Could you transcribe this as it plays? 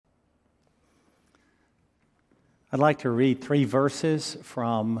I'd like to read 3 verses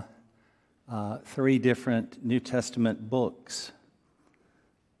from 3 different New Testament books.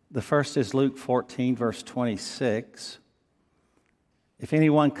 The first is Luke 14, verse 26. If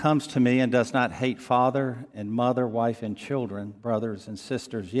anyone comes to me and does not hate father and mother, wife and children, brothers and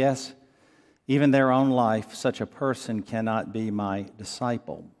sisters, yes, even their own life, such a person cannot be my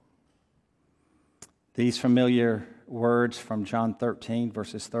disciple. These familiar words from John 13,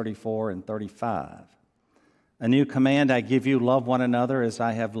 verses 34 and 35. A new command I give you, love one another as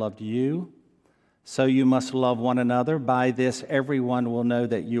I have loved you. So you must love one another. By this everyone will know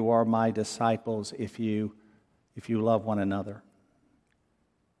that you are my disciples if you love one another.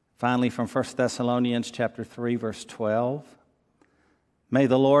 Finally, from 1 Thessalonians chapter 3, verse 12. May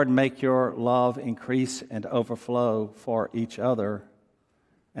the Lord make your love increase and overflow for each other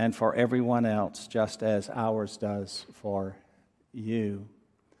and for everyone else, just as ours does for you.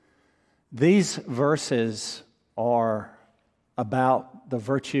 These verses are about the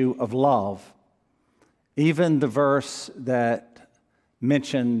virtue of love. Even the verse that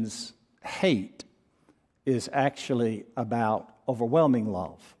mentions hate is actually about overwhelming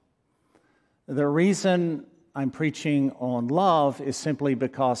love. The reason I'm preaching on love is simply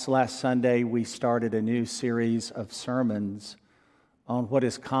because last Sunday we started a new series of sermons on what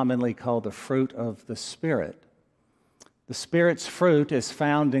is commonly called the fruit of the Spirit. The Spirit's fruit is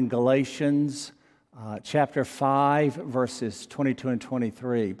found in Galatians chapter 5, verses 22 and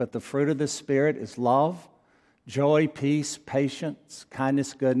 23. But the fruit of the Spirit is love, joy, peace, patience,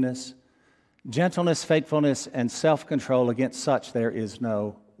 kindness, goodness, gentleness, faithfulness, and self-control. Against such there is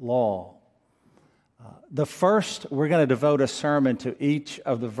no law. The first, we're going to devote a sermon to each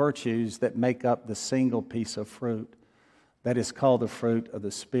of the virtues that make up the single piece of fruit that is called the fruit of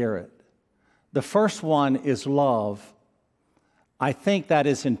the Spirit. The first one is love. I think that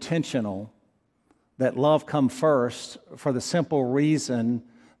is intentional, that love come first for the simple reason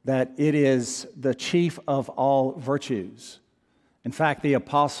that it is the chief of all virtues. In fact, the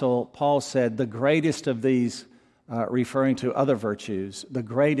Apostle Paul said the greatest of these, referring to other virtues, the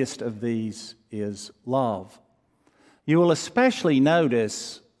greatest of these is love. You will especially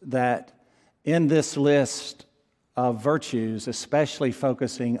notice that in this list of virtues, especially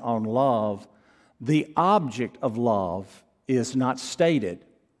focusing on love, the object of love is not stated.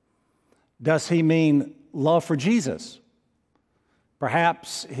 Does he mean love for Jesus?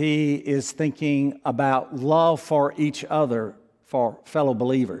 Perhaps he is thinking about love for each other, for fellow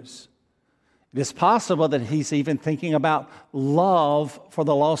believers. It is possible that he's even thinking about love for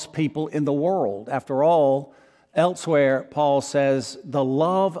the lost people in the world. After all, elsewhere, Paul says, the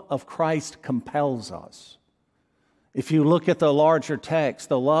love of Christ compels us. If you look at the larger text,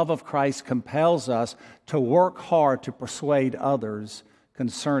 the love of Christ compels us to work hard to persuade others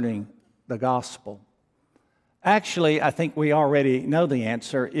concerning the gospel. Actually, I think we already know the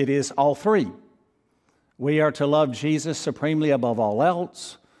answer. It is all three. We are to love Jesus supremely above all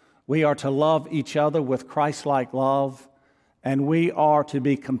else. We are to love each other with Christ-like love. And we are to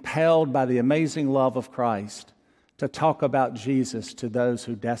be compelled by the amazing love of Christ to talk about Jesus to those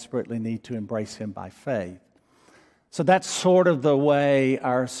who desperately need to embrace him by faith. So that's sort of the way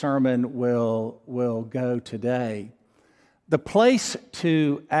our sermon will go today. The place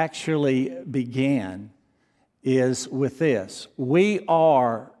to actually begin is with this. We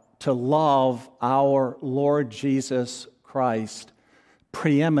are to love our Lord Jesus Christ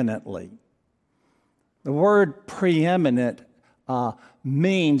preeminently. The word preeminent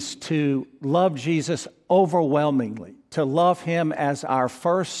means to love Jesus overwhelmingly, to love him as our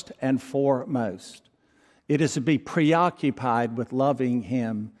first and foremost. It is to be preoccupied with loving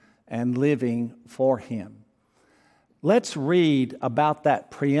him and living for him. Let's read about that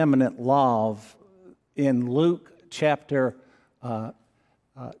preeminent love in Luke chapter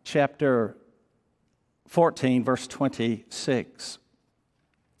 14, verse 26.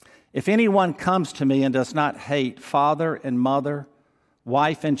 If anyone comes to me and does not hate father and mother,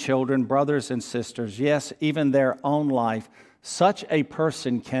 wife and children, brothers and sisters, yes, even their own life, such a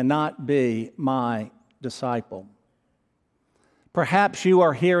person cannot be my disciple. Perhaps you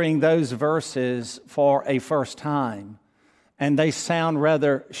are hearing those verses for a first time, and they sound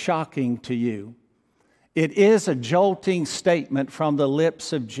rather shocking to you. It is a jolting statement from the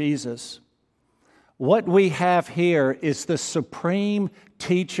lips of Jesus. What we have here is the supreme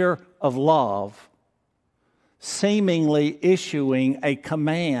teacher of love, seemingly issuing a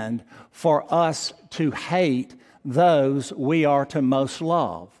command for us to hate those we are to most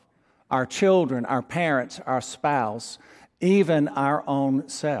love. Our children, our parents, our spouse, even our own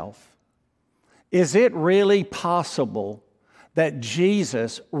self. Is it really possible that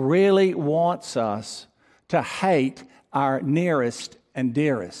Jesus really wants us to hate our nearest and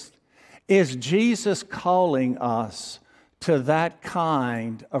dearest? Is Jesus calling us to that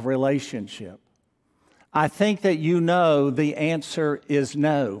kind of relationship? I think that you know the answer is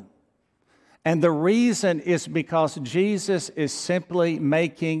no. And the reason is because Jesus is simply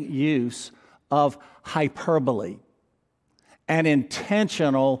making use of hyperbole and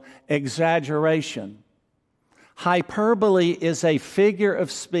intentional exaggeration. Hyperbole is a figure of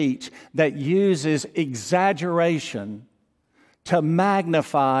speech that uses exaggeration to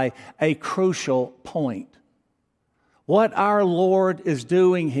magnify a crucial point. What our Lord is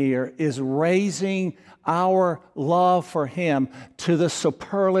doing here is raising our love for Him to the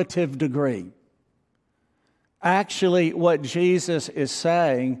superlative degree. Actually, what Jesus is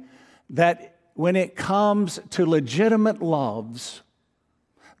saying, that when it comes to legitimate loves,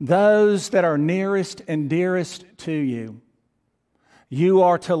 those that are nearest and dearest to you, you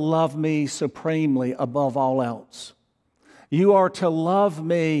are to love me supremely above all else. You are to love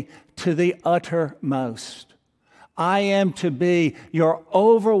me to the uttermost. I am to be your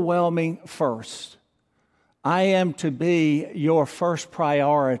overwhelming first. I am to be your first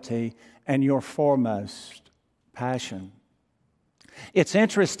priority and your foremost passion. It's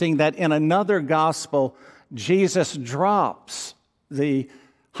interesting that in another gospel, Jesus drops the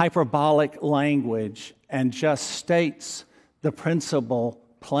hyperbolic language and just states the principle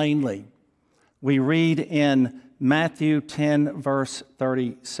plainly. We read in Matthew 10, verse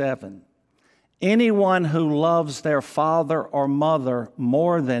 37, "Anyone who loves their father or mother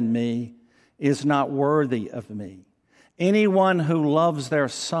more than me is not worthy of me. Anyone who loves their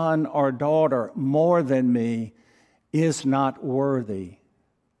son or daughter more than me is not worthy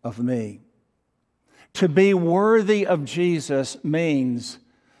of me." To be worthy of Jesus means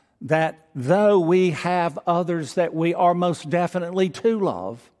that though we have others that we are most definitely to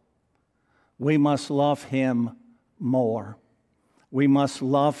love, we must love Him more. We must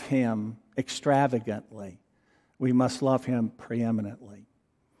love Him extravagantly. We must love Him preeminently.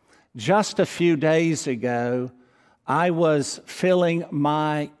 Just a few days ago, I was filling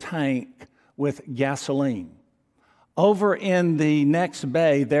my tank with gasoline. Over in the next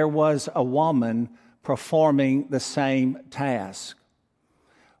bay, there was a woman performing the same task.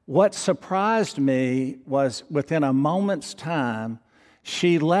 What surprised me was within a moment's time,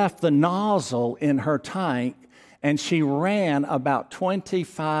 she left the nozzle in her tank and she ran about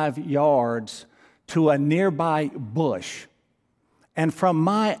 25 yards to a nearby bush. And from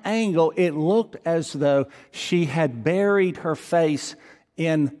my angle, it looked as though she had buried her face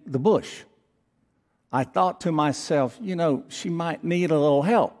in the bush. I thought to myself, she might need a little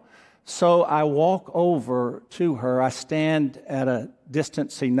help. So I walk over to her. I stand at a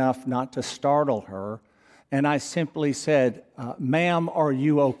distance enough not to startle her. And I simply said, "Ma'am, are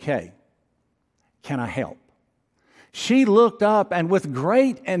you okay? Can I help?" She looked up and with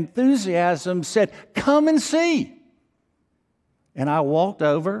great enthusiasm said, "Come and see." And I walked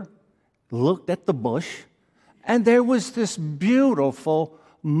over, looked at the bush, and there was this beautiful,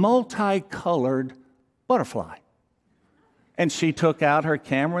 multicolored butterfly. And she took out her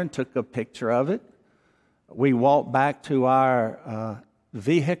camera and took a picture of it. We walked back to our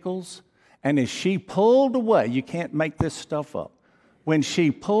vehicles, and as she pulled away, you can't make this stuff up. When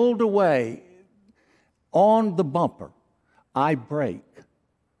she pulled away on the bumper, I brake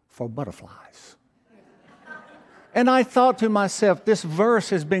for butterflies. And I thought to myself, this verse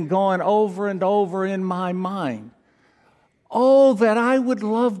has been going over and over in my mind. Oh, that I would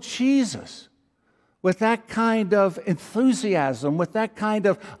love Jesus with that kind of enthusiasm, with that kind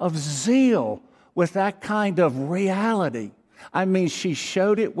of zeal, with that kind of reality. I mean, she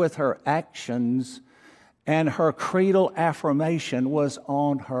showed it with her actions, and her creedal affirmation was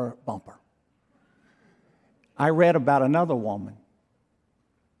on her bumper. I read about another woman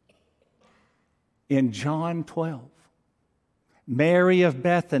in John 12. Mary of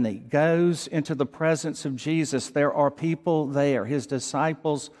Bethany goes into the presence of Jesus. There are people there. His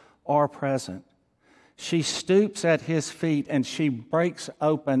disciples are present. She stoops at His feet and she breaks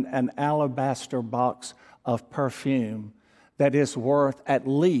open an alabaster box of perfume that is worth at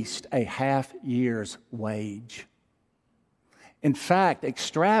least a half year's wage. In fact,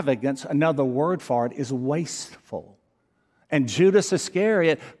 extravagance, another word for it, is wasteful. And Judas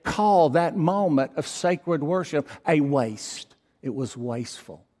Iscariot called that moment of sacred worship a waste. It was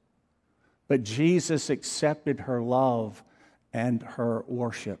wasteful. But Jesus accepted her love and her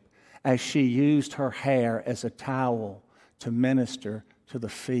worship as she used her hair as a towel to minister to the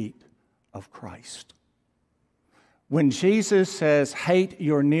feet of Christ. When Jesus says, "Hate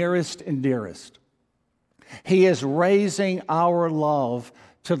your nearest and dearest," He is raising our love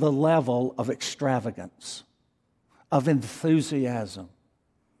to the level of extravagance, of enthusiasm,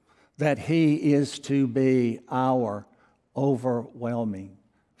 that He is to be our overwhelming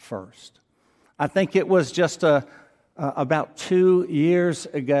first. I think it was just about 2 years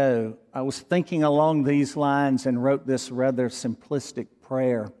ago, I was thinking along these lines and wrote this rather simplistic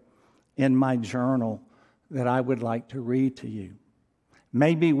prayer in my journal that I would like to read to you.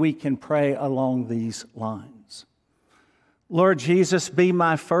 Maybe we can pray along these lines. Lord Jesus, be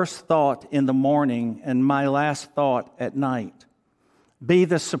my first thought in the morning and my last thought at night. Be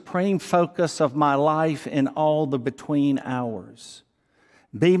the supreme focus of my life in all the between hours.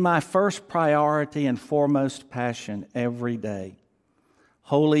 Be my first priority and foremost passion every day.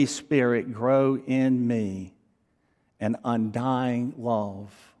 Holy Spirit, grow in me an undying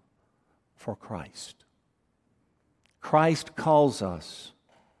love for Christ. Christ calls us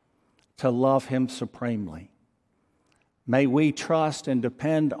to love Him supremely. May we trust and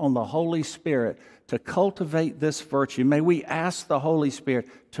depend on the Holy Spirit to cultivate this virtue. May we ask the Holy Spirit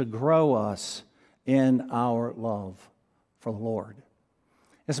to grow us in our love for the Lord.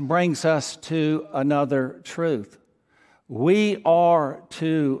 This brings us to another truth. We are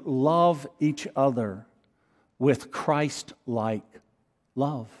to love each other with Christ-like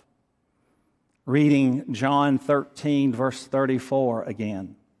love. Reading John 13, verse 34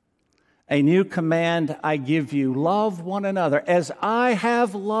 again. A new command I give you, love one another. As I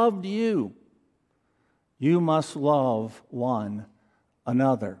have loved you, you must love one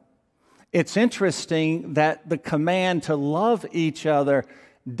another. It's interesting that the command to love each other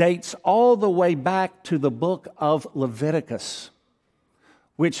dates all the way back to the book of Leviticus,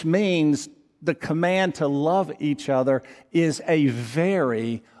 which means the command to love each other is a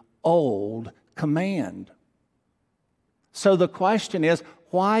very old command. So the question is,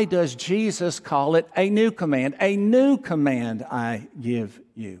 why does Jesus call it a new command? A new command I give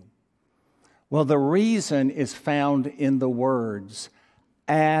you. Well, the reason is found in the words,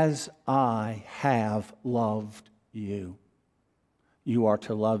 as I have loved you. You are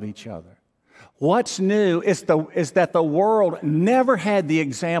to love each other. What's new is that the world never had the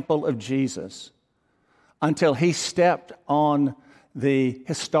example of Jesus until He stepped on the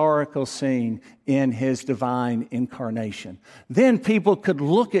historical scene in His divine incarnation. Then people could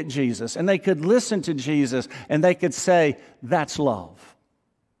look at Jesus and they could listen to Jesus and they could say, that's love.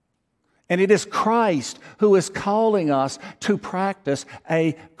 And it is Christ who is calling us to practice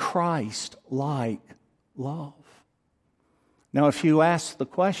a Christ-like love. Now, if you ask the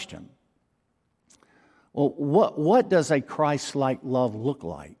question, well, what does a Christ-like love look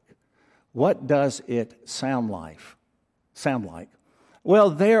like? What does it sound like?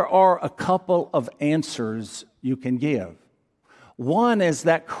 Well, there are a couple of answers you can give. One is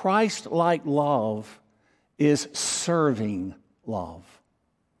that Christ-like love is serving love.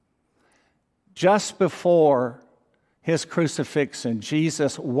 Just before His crucifixion,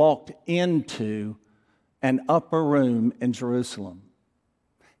 Jesus walked into an upper room in Jerusalem.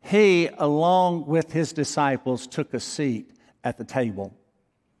 He, along with His disciples, took a seat at the table.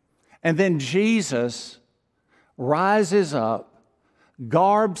 And then Jesus rises up,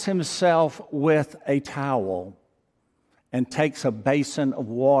 garbs Himself with a towel, and takes a basin of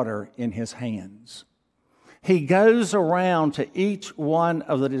water in His hands. He goes around to each one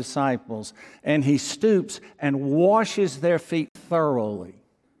of the disciples, and He stoops and washes their feet thoroughly,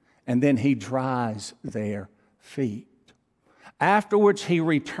 and then He dries their feet. Afterwards, He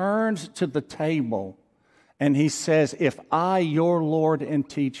returns to the table, and He says, if I, your Lord and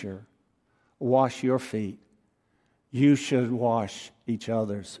teacher, wash your feet, you should wash each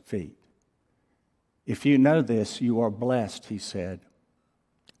other's feet. If you know this, you are blessed, He said,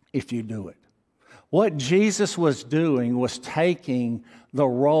 if you do it. What Jesus was doing was taking the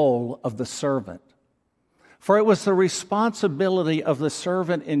role of the servant. For it was the responsibility of the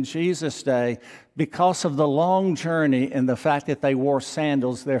servant in Jesus' day, because of the long journey and the fact that they wore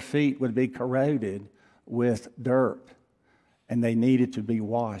sandals, their feet would be corroded with dirt, and they needed to be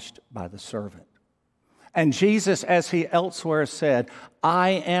washed by the servant. And Jesus, as He elsewhere said, I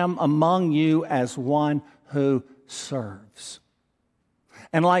am among you as one who serves.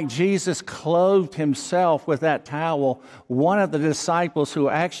 And like Jesus clothed Himself with that towel, one of the disciples who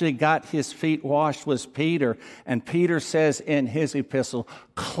actually got his feet washed was Peter. And Peter says in his epistle,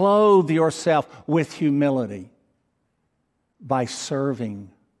 clothe yourself with humility by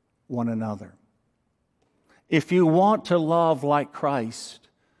serving one another. If you want to love like Christ,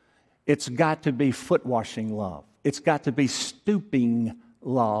 it's got to be foot-washing love. It's got to be stooping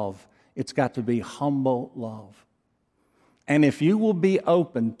love. It's got to be humble love. And if you will be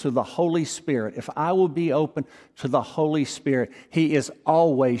open to the Holy Spirit, if I will be open to the Holy Spirit, He is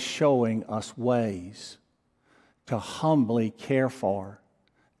always showing us ways to humbly care for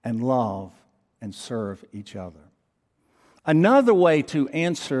and love and serve each other. Another way to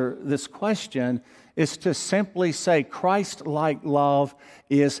answer this question is to simply say Christ-like love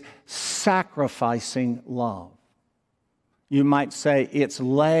is sacrificing love. You might say it's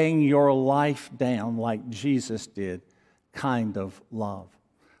laying your life down like Jesus did kind of love.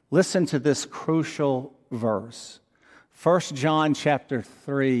 Listen to this crucial verse. 1 John chapter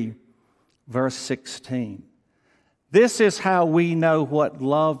 3, verse 16. This is how we know what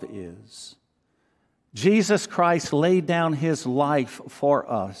love is. Jesus Christ laid down His life for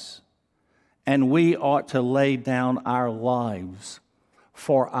us, and we ought to lay down our lives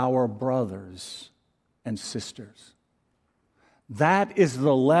for our brothers and sisters. That is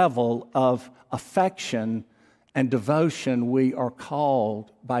the level of affection and devotion we are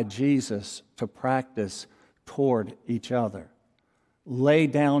called by Jesus to practice toward each other. Lay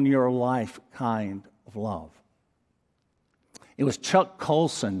down your life kind of love. It was Chuck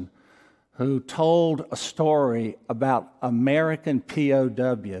Colson who told a story about American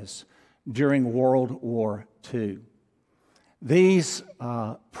POWs during World War II. These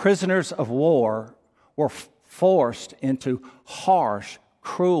prisoners of war were forced into harsh,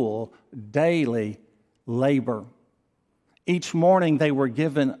 cruel, daily labor. Each morning they were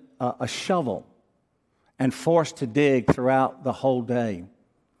given a shovel and forced to dig throughout the whole day.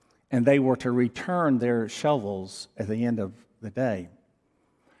 And they were to return their shovels at the end of the day.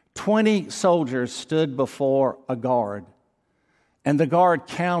 20 soldiers stood before a guard, and the guard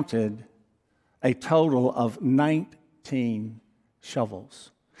counted a total of 19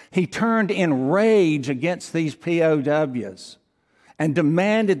 shovels. He turned in rage against these POWs and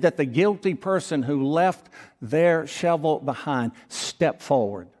demanded that the guilty person who left their shovel behind step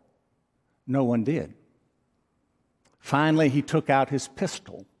forward. No one did. Finally, he took out his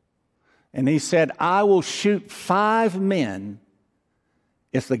pistol and he said, I will shoot 5 men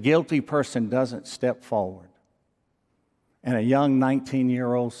if the guilty person doesn't step forward. And a young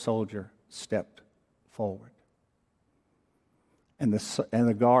 19-year-old soldier stepped forward. And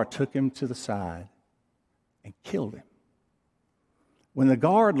the guard took him to the side and killed him. When the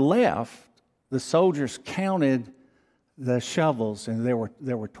guard left, the soldiers counted the shovels, and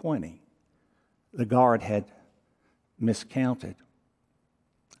there were 20. The guard had miscounted.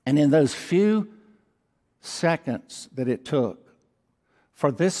 And in those few seconds that it took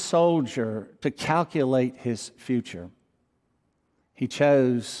for this soldier to calculate his future, he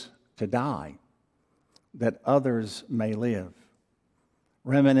chose to die that others may live.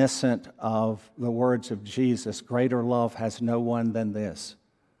 Reminiscent of the words of Jesus, greater love has no one than this,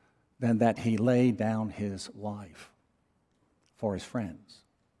 than that He laid down His life for His friends.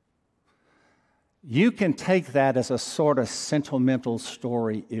 You can take that as a sort of sentimental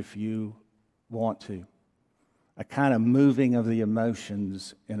story if you want to, a kind of moving of the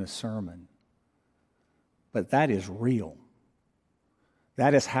emotions in a sermon. But that is real.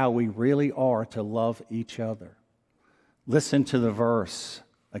 That is how we really are to love each other. Listen to the verse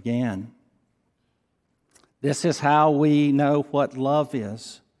again. This is how we know what love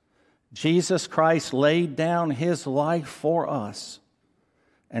is. Jesus Christ laid down His life for us,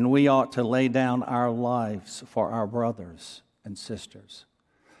 and we ought to lay down our lives for our brothers and sisters.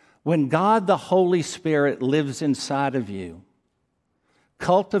 When God the Holy Spirit lives inside of you,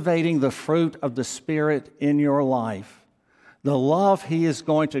 cultivating the fruit of the Spirit in your life, the love He is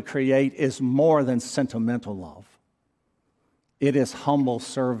going to create is more than sentimental love. It is humble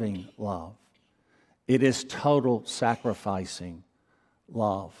serving love. It is total sacrificing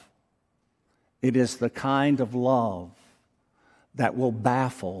love. It is the kind of love that will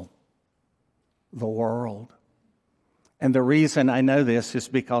baffle the world. And the reason I know this is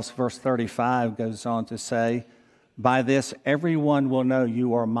because verse 35 goes on to say, by this everyone will know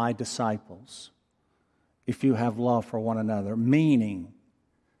you are my disciples if you have love for one another. Meaning,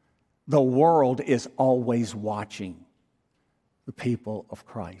 the world is always watching the people of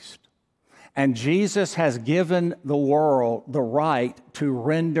Christ. And Jesus has given the world the right to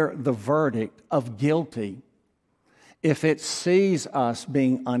render the verdict of guilty if it sees us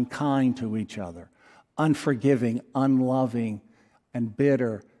being unkind to each other, unforgiving, unloving, and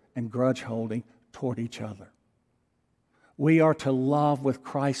bitter and grudge-holding toward each other. We are to love with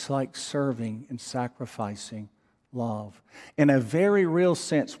Christ-like serving and sacrificing love. In a very real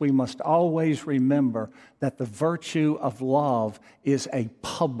sense, we must always remember that the virtue of love is a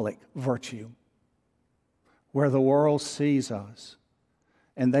public virtue. Where the world sees us,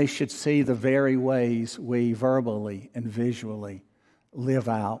 and they should see the very ways we verbally and visually live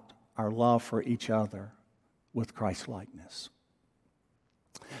out our love for each other with Christ-likeness.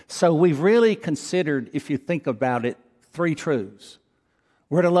 So we've really considered, if you think about it, 3 truths.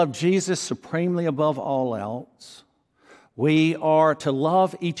 We're to love Jesus supremely above all else. We are to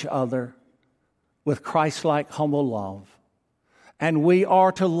love each other with Christ-like humble love. And we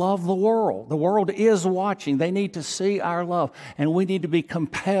are to love the world. The world is watching. They need to see our love. And we need to be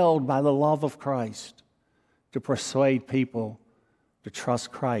compelled by the love of Christ to persuade people to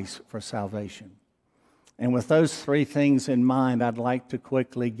trust Christ for salvation. And with those 3 things in mind, I'd like to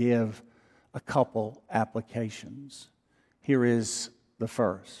quickly give a couple applications. Here is the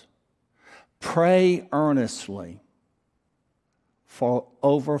first. Pray earnestly for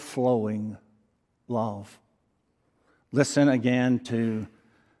overflowing love. Listen again to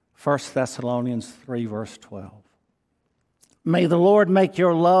 1 Thessalonians 3, verse 12. May the Lord make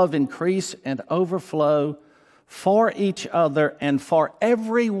your love increase and overflow for each other and for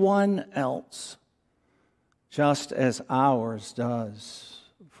everyone else, just as ours does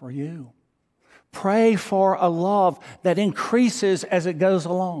for you. Pray for a love that increases as it goes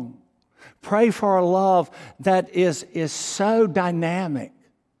along. Pray for a love that is so dynamic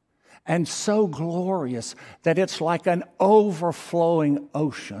and so glorious that it's like an overflowing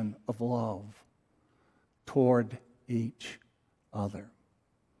ocean of love toward each other.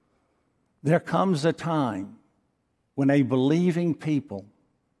 There comes a time when a believing people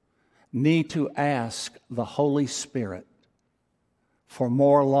need to ask the Holy Spirit for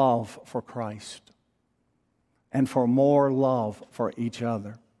more love for Christ and for more love for each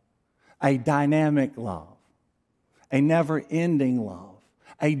other. A dynamic love, a never-ending love,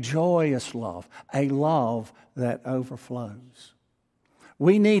 a joyous love, a love that overflows.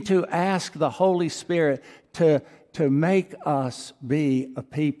 We need to ask the Holy Spirit to make us be a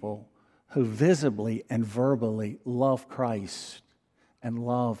people who visibly and verbally love Christ and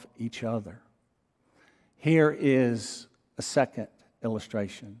love each other. Here is a second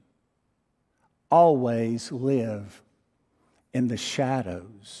illustration. Always live in the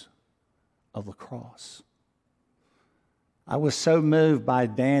shadows of the cross. I was so moved by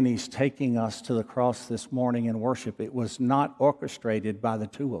Danny's taking us to the cross this morning in worship. It was not orchestrated by the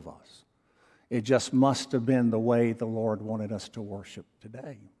 2 of us. It just must have been the way the Lord wanted us to worship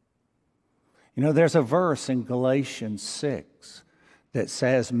today. You know, there's a verse in Galatians 6 that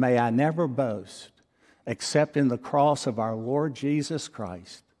says, "May I never boast except in the cross of our Lord Jesus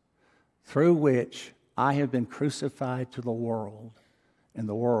Christ, through which I have been crucified to the world and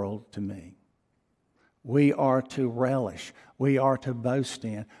the world to me." We are to relish, we are to boast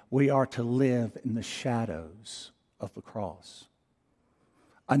in, we are to live in the shadows of the cross.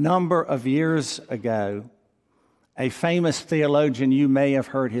 A number of years ago, a famous theologian, you may have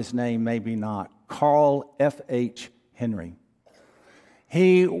heard his name, maybe not, Carl F.H. Henry.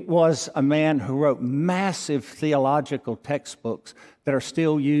 He was a man who wrote massive theological textbooks that are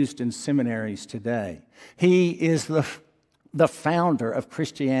still used in seminaries today. He is the founder of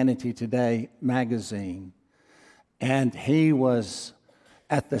Christianity Today magazine, and he was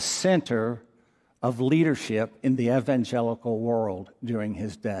at the center of leadership in the evangelical world during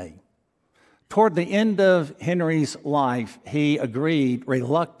his day. Toward the end of Henry's life, he agreed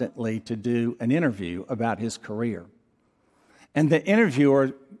reluctantly to do an interview about his career. And the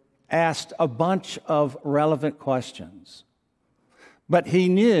interviewer asked a bunch of relevant questions. But he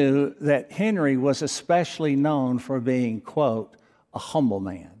knew that Henry was especially known for being, quote, a humble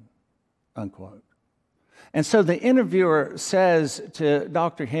man, unquote. And so the interviewer says to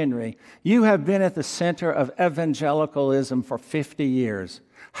Dr. Henry, "You have been at the center of evangelicalism for 50 years.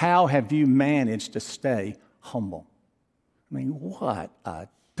 How have you managed to stay humble?" I mean, what a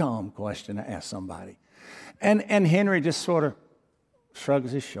dumb question to ask somebody. And Henry just sort of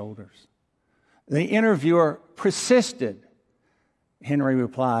shrugs his shoulders. The interviewer persisted. Henry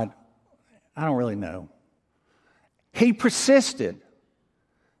replied, "I don't really know." He persisted.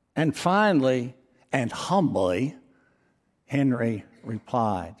 And finally, and humbly, Henry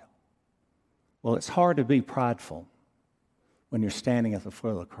replied, "Well, it's hard to be prideful when you're standing at the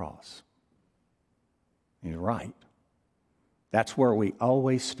foot of the cross." He's right. That's where we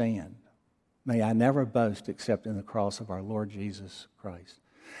always stand. May I never boast except in the cross of our Lord Jesus Christ.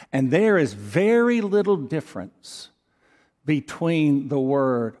 And there is very little difference between the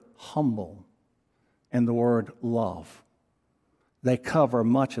word humble and the word love. They cover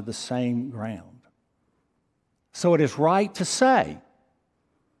much of the same ground. So it is right to say,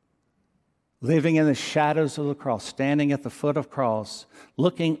 living in the shadows of the cross, standing at the foot of the cross,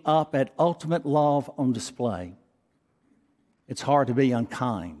 looking up at ultimate love on display, It's hard to be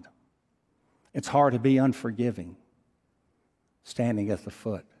unkind. It's hard to be unforgiving, standing at the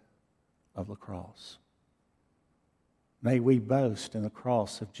foot of the cross. May we boast in the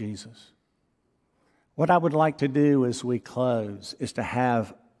cross of Jesus. What I would like to do as we close is to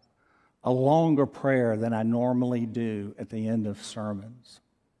have a longer prayer than I normally do at the end of sermons.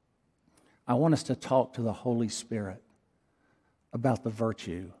 I want us to talk to the Holy Spirit about the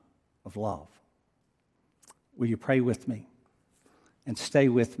virtue of love. Will you pray with me and stay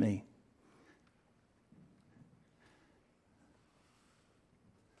with me?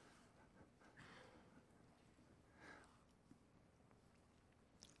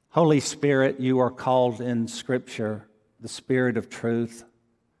 Holy Spirit, you are called in Scripture the Spirit of truth,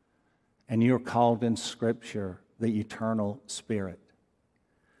 and you're called in Scripture the eternal Spirit.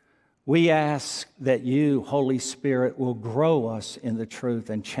 We ask that you, Holy Spirit, will grow us in the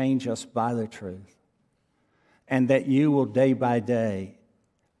truth and change us by the truth, and that you will day by day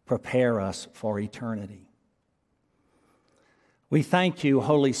prepare us for eternity. We thank you,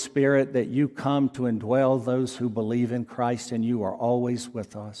 Holy Spirit, that you come to indwell those who believe in Christ, and you are always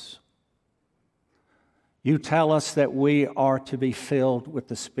with us. You tell us that we are to be filled with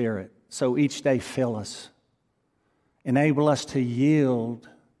the Spirit, so each day fill us. Enable us to yield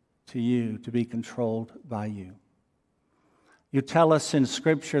to you, to be controlled by you. You tell us in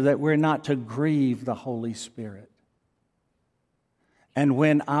Scripture that we're not to grieve the Holy Spirit. And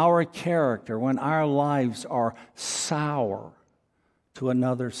when our character, when our lives are sour to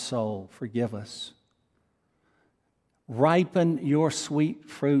another soul, forgive us. Ripen your sweet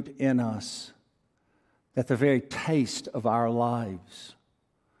fruit in us, that the very taste of our lives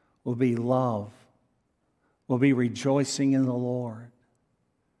will be love, will be rejoicing in the Lord,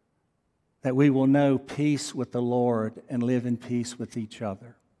 that we will know peace with the Lord and live in peace with each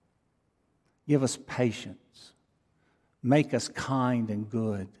other. Give us patience. Make us kind and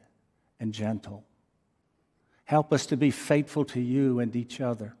good and gentle. Help us to be faithful to you and each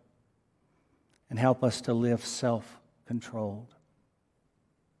other, and help us to live self-controlled.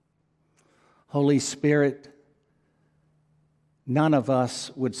 Holy Spirit, none of us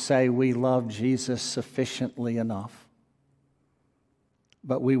would say we love Jesus sufficiently enough,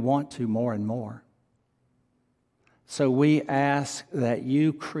 but we want to more and more. So we ask that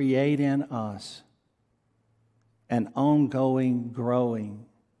you create in us an ongoing, growing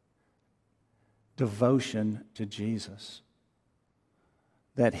devotion to Jesus,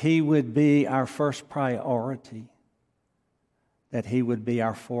 that he would be our first priority, that he would be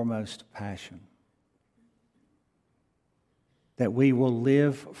our foremost passion, that we will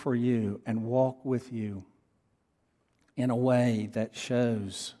live for you and walk with you in a way that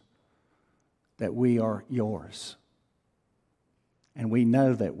shows that we are yours, and we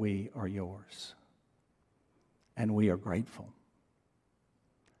know that we are yours, and we are grateful.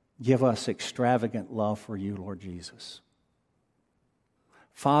 Give us extravagant love for you, Lord Jesus.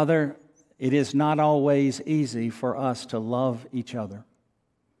 Father, it is not always easy for us to love each other,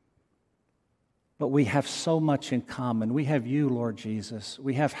 but we have so much in common. We have you, Lord Jesus.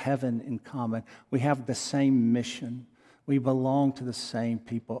 We have heaven in common. We have the same mission. We belong to the same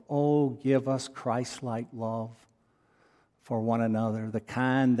people. Oh, give us Christ-like love for one another, the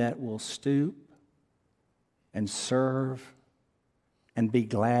kind that will stoop and serve and be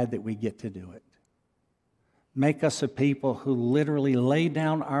glad that we get to do it. Make us a people who literally lay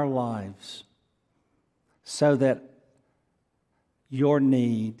down our lives so that your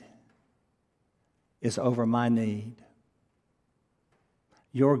need is over my need.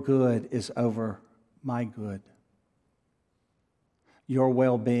 Your good is over my good. Your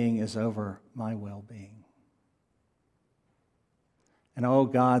well-being is over my well-being. And oh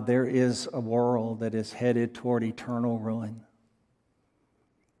God, there is a world that is headed toward eternal ruin.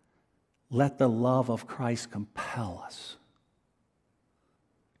 Let the love of Christ compel us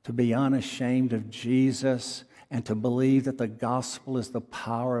to be unashamed of Jesus and to believe that the gospel is the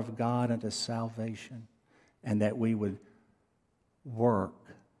power of God unto salvation, and that we would work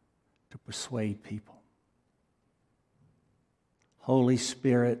to persuade people. Holy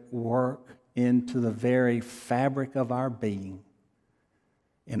Spirit, work into the very fabric of our being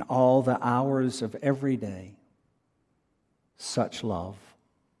in all the hours of every day such love.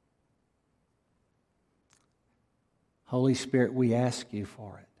 Holy Spirit, we ask you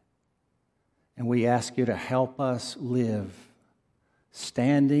for it. And we ask you to help us live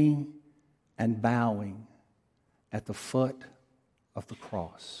standing and bowing at the foot of the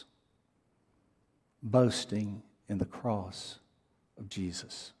cross, boasting in the cross of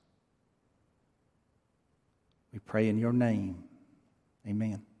Jesus. We pray in your name.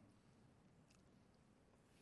 Amen.